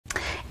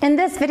In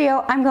this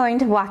video, I'm going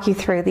to walk you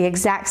through the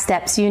exact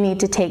steps you need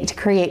to take to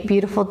create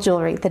beautiful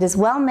jewelry that is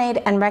well made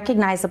and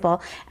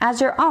recognizable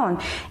as your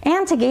own,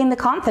 and to gain the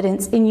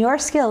confidence in your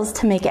skills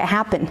to make it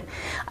happen.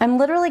 I'm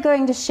literally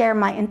going to share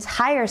my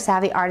entire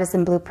Savvy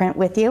Artisan blueprint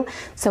with you,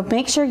 so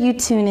make sure you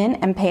tune in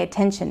and pay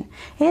attention.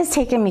 It has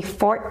taken me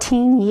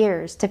 14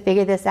 years to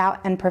figure this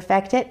out and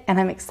perfect it, and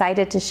I'm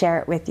excited to share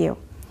it with you.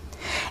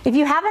 If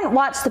you haven't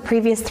watched the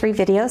previous 3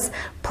 videos,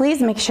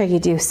 please make sure you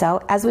do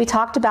so, as we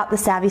talked about the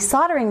Savvy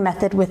soldering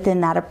method within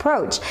that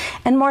approach,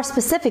 and more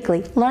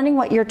specifically, learning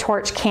what your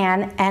torch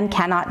can and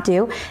cannot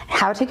do,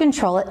 how to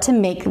control it to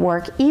make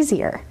work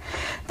easier.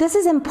 This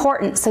is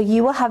important so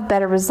you will have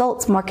better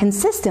results more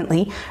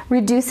consistently,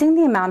 reducing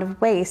the amount of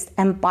waste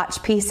and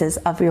botched pieces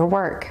of your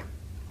work.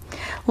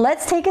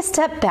 Let's take a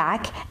step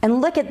back and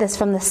look at this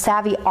from the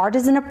Savvy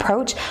Artisan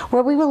approach,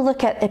 where we will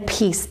look at a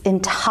piece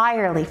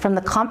entirely from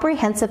the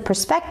comprehensive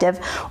perspective,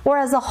 or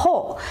as a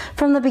whole,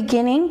 from the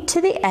beginning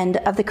to the end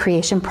of the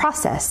creation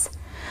process.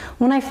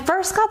 When I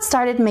first got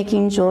started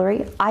making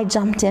jewelry, I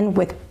jumped in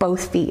with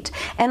both feet,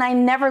 and I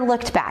never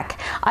looked back.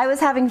 I was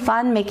having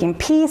fun making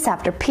piece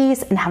after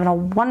piece and having a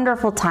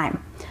wonderful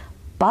time.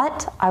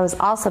 But I was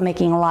also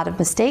making a lot of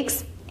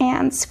mistakes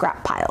and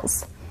scrap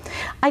piles.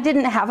 I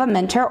didn't have a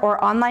mentor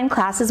or online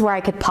classes where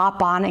I could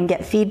pop on and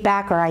get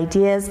feedback or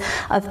ideas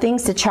of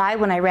things to try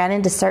when I ran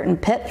into certain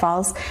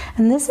pitfalls,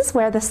 and this is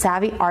where the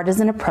Savvy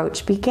Artisan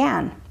approach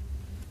began.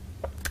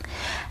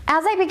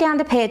 As I began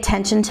to pay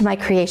attention to my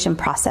creation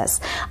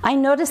process, I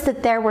noticed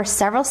that there were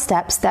several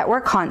steps that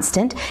were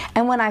constant,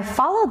 and when I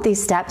followed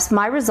these steps,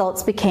 my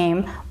results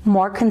became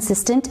more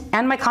consistent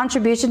and my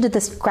contribution to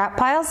the scrap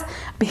piles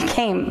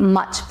became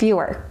much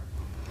fewer.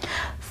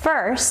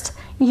 First,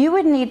 you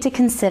would need to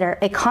consider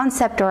a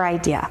concept or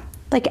idea,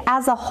 like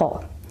as a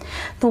whole.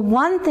 The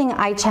one thing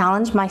I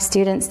challenge my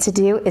students to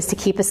do is to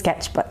keep a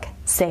sketchbook.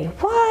 Say,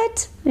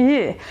 what?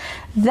 Ugh.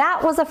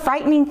 That was a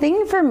frightening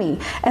thing for me,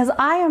 as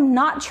I am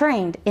not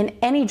trained in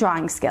any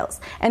drawing skills.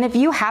 And if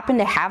you happen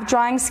to have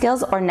drawing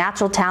skills or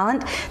natural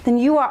talent, then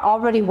you are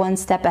already one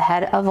step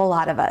ahead of a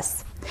lot of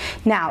us.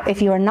 Now,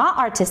 if you are not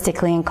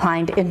artistically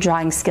inclined in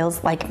drawing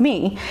skills like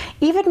me,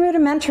 even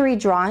rudimentary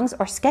drawings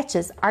or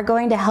sketches are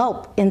going to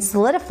help in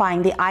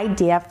solidifying the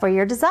idea for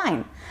your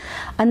design.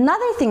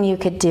 Another thing you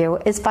could do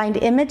is find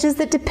images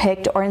that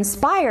depict or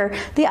inspire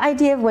the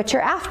idea of what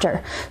you're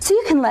after, so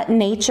you can let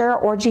nature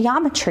or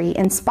geometry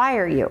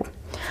inspire you.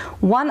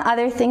 One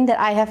other thing that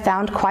I have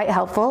found quite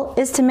helpful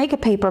is to make a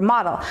paper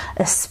model,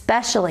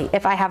 especially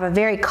if I have a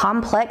very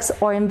complex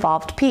or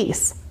involved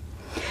piece.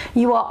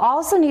 You will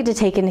also need to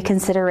take into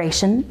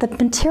consideration the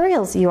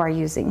materials you are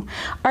using.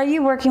 Are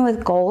you working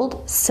with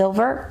gold,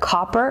 silver,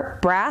 copper,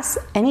 brass,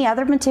 any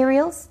other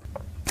materials?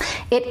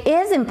 It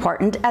is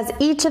important, as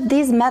each of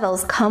these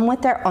metals come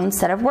with their own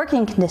set of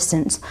working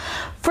conditions.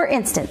 For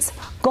instance,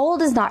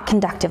 gold is not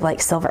conductive like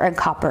silver and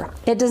copper.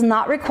 It does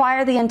not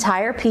require the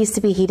entire piece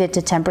to be heated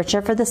to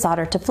temperature for the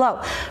solder to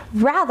flow.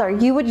 Rather,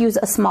 you would use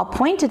a small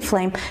pointed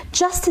flame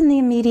just in the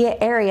immediate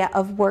area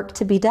of work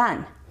to be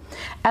done.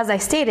 As I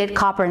stated,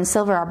 copper and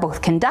silver are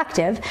both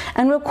conductive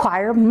and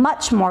require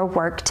much more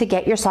work to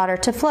get your solder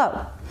to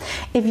flow.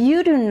 If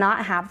you do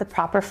not have the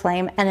proper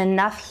flame and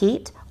enough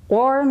heat,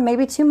 or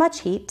maybe too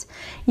much heat,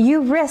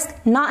 you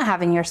risk not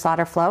having your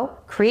solder flow,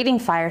 creating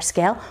fire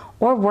scale,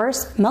 or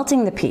worse,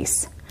 melting the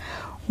piece.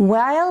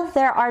 While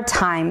there are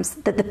times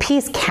that the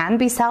piece can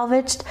be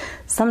salvaged,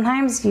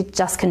 sometimes you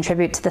just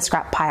contribute to the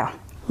scrap pile.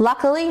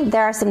 Luckily,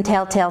 there are some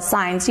telltale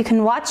signs you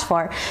can watch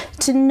for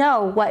to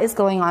know what is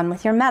going on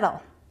with your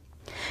metal.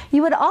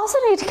 You would also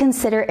need to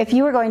consider if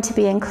you are going to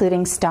be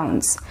including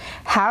stones.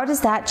 How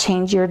does that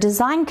change your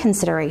design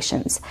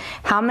considerations?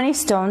 How many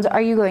stones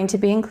are you going to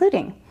be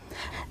including?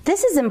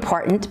 This is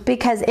important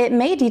because it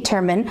may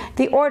determine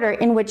the order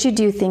in which you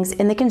do things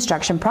in the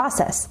construction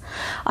process.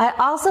 I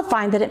also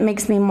find that it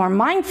makes me more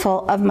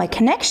mindful of my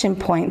connection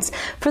points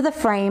for the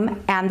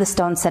frame and the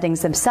stone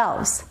settings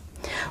themselves.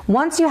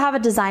 Once you have a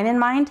design in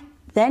mind,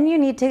 then you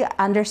need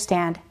to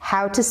understand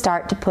how to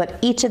start to put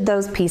each of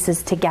those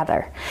pieces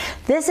together.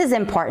 This is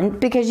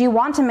important because you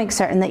want to make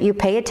certain that you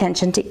pay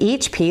attention to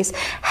each piece,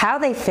 how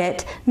they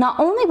fit, not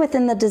only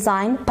within the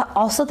design, but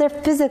also their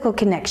physical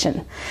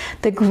connection.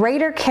 The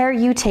greater care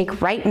you take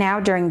right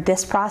now during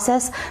this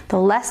process, the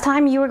less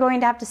time you are going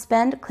to have to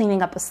spend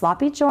cleaning up a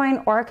sloppy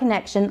join or a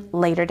connection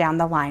later down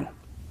the line.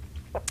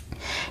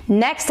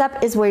 Next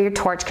up is where your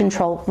torch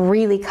control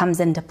really comes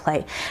into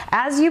play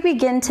as you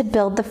begin to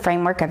build the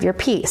framework of your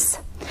piece.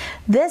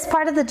 This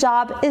part of the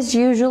job is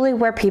usually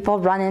where people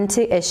run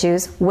into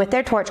issues with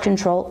their torch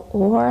control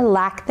or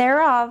lack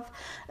thereof,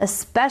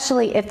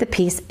 especially if the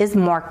piece is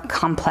more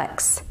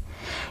complex.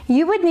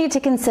 You would need to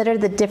consider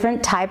the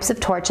different types of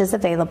torches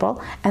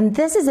available, and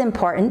this is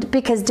important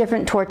because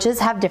different torches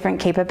have different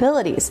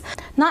capabilities.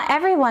 Not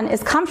everyone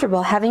is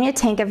comfortable having a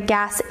tank of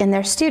gas in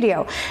their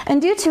studio,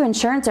 and due to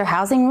insurance or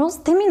housing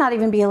rules, they may not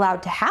even be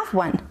allowed to have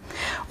one.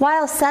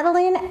 While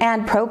acetylene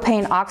and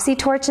propane oxy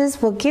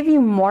torches will give you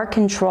more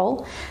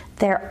control,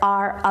 There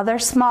are other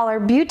smaller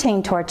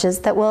butane torches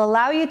that will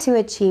allow you to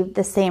achieve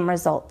the same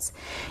results.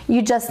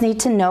 You just need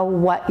to know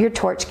what your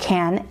torch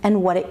can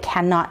and what it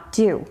cannot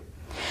do.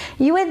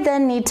 You would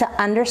then need to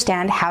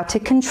understand how to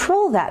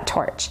control that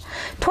torch.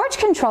 Torch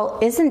control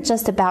isn't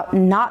just about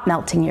not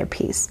melting your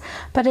piece,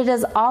 but it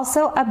is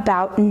also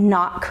about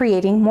not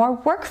creating more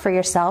work for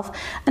yourself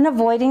and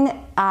avoiding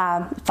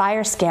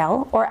fire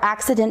scale or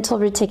accidental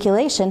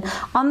reticulation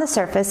on the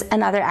surface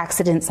and other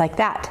accidents like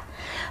that.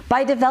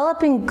 By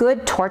developing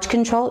good torch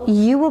control,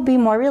 you will be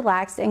more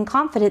relaxed and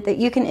confident that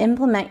you can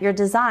implement your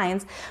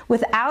designs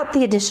without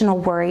the additional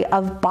worry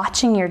of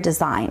botching your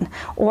design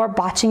or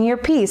botching your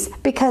piece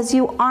because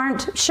you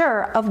aren't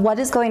sure of what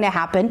is going to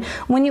happen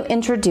when you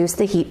introduce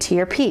the heat to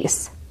your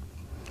piece.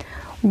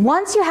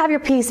 Once you have your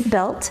piece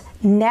built,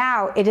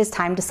 now it is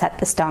time to set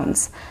the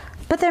stones.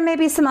 But there may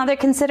be some other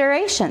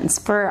considerations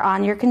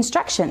on your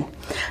construction.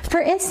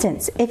 For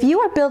instance, if you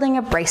are building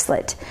a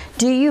bracelet,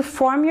 do you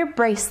form your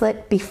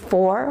bracelet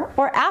before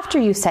or after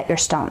you set your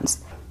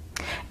stones?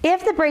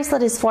 If the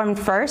bracelet is formed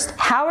first,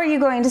 how are you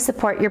going to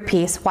support your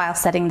piece while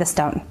setting the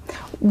stone?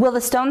 Will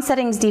the stone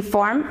settings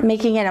deform,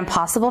 making it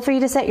impossible for you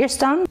to set your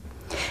stone?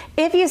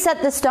 If you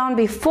set the stone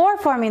before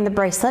forming the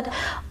bracelet,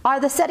 are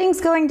the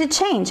settings going to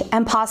change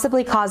and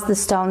possibly cause the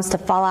stones to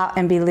fall out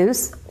and be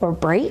loose or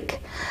break?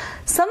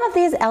 Some of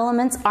these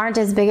elements aren't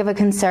as big of a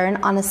concern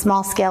on a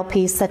small scale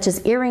piece such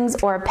as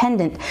earrings or a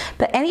pendant,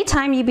 but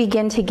anytime you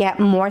begin to get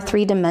more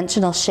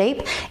three-dimensional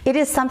shape, it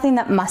is something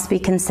that must be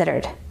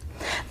considered.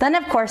 Then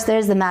of course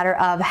there's the matter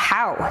of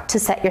how to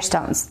set your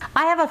stones.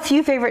 I have a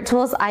few favorite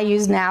tools I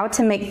use now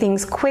to make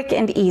things quick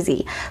and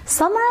easy.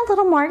 Some are a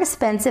little more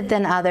expensive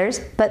than others,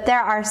 but there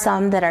are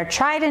some that are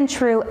tried and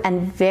true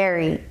and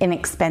very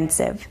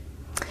inexpensive.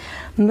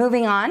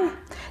 Moving on,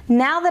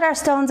 now that our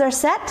stones are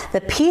set,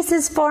 the piece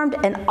is formed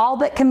and all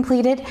but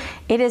completed,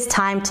 it is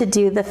time to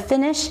do the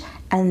finish,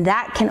 and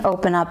that can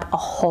open up a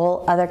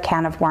whole other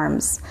can of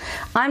worms.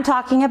 I'm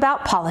talking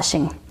about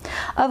polishing.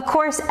 Of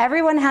course,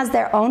 everyone has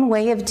their own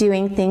way of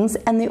doing things,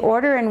 and the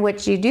order in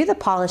which you do the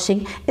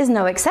polishing is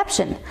no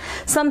exception.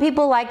 Some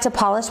people like to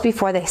polish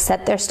before they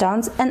set their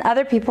stones, and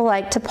other people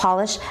like to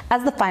polish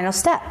as the final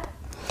step.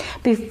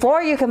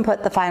 Before you can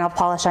put the final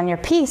polish on your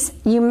piece,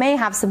 you may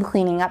have some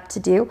cleaning up to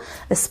do,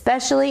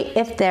 especially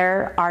if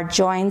there are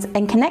joins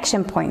and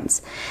connection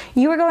points.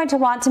 You are going to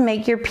want to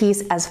make your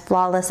piece as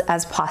flawless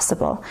as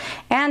possible.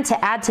 And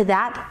to add to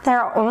that, there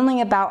are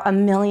only about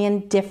 1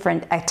 million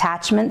different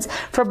attachments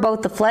for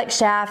both the flex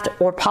shaft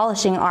or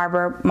polishing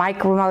arbor,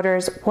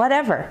 micromotors,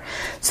 whatever.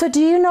 So do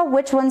you know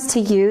which ones to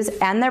use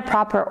and their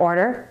proper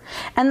order?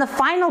 And the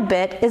final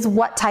bit is,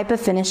 what type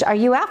of finish are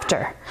you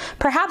after?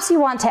 Perhaps you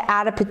want to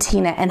add a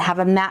patina and have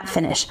a matte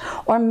finish,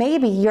 or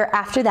maybe you're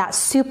after that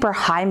super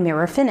high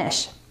mirror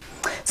finish.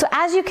 So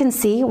as you can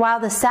see, while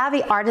the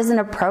Savvy Artisan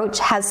approach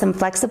has some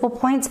flexible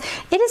points,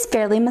 it is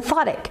fairly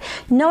methodic,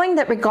 knowing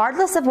that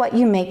regardless of what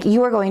you make,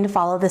 you are going to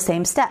follow the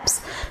same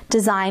steps: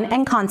 design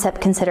and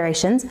concept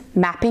considerations,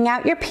 mapping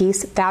out your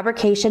piece,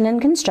 fabrication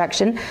and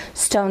construction,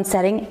 stone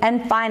setting,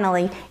 and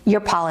finally,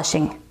 your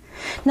polishing.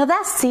 Now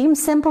that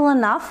seems simple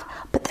enough,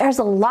 but there's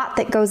a lot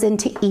that goes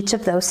into each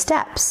of those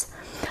steps.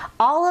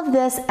 All of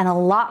this and a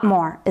lot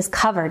more is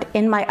covered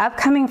in my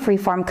upcoming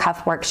freeform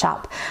cuff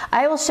workshop.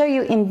 I will show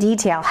you in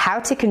detail how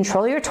to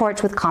control your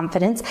torch with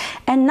confidence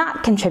and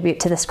not contribute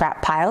to the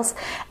scrap piles,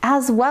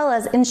 as well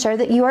as ensure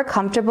that you are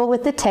comfortable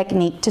with the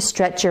technique to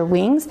stretch your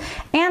wings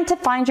and to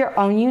find your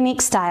own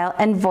unique style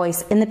and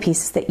voice in the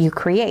pieces that you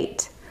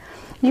create.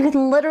 You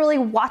can literally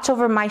watch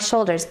over my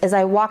shoulders as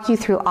I walk you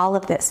through all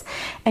of this,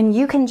 and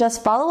you can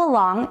just follow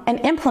along and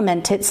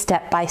implement it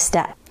step by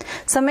step.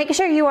 So make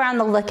sure you are on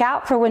the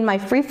lookout for when my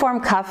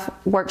freeform cuff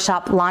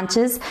workshop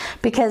launches,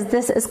 because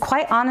this is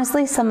quite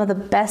honestly some of the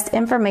best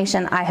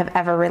information I have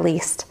ever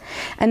released.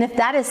 And if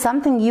that is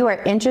something you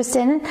are interested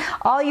in,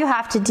 all you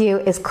have to do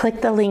is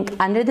click the link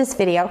under this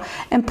video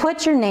and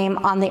put your name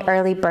on the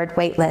early bird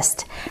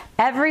waitlist.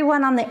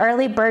 Everyone on the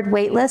early bird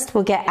waitlist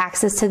will get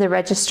access to the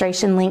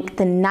registration link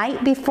the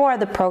night before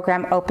the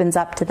program opens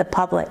up to the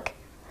public.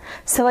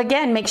 So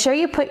again, make sure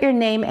you put your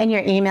name and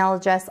your email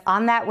address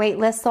on that wait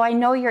list so I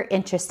know you're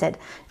interested.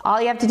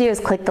 All you have to do is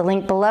click the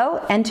link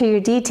below, enter your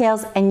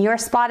details, and your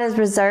spot is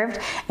reserved,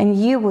 and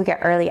you will get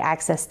early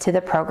access to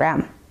the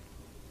program.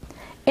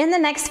 In the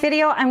next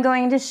video, I'm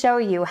going to show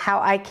you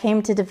how I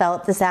came to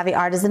develop the Savvy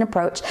Artisan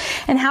approach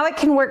and how it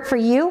can work for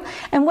you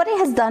and what it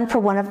has done for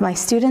one of my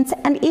students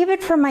and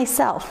even for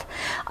myself.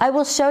 I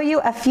will show you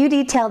a few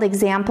detailed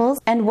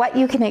examples and what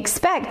you can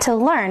expect to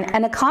learn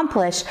and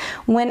accomplish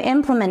when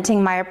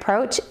implementing my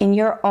approach in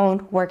your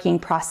own working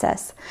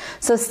process.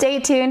 So stay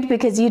tuned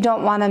because you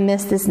don't want to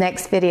miss this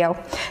next video.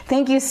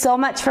 Thank you so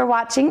much for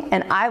watching,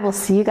 and I will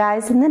see you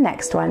guys in the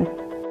next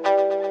one.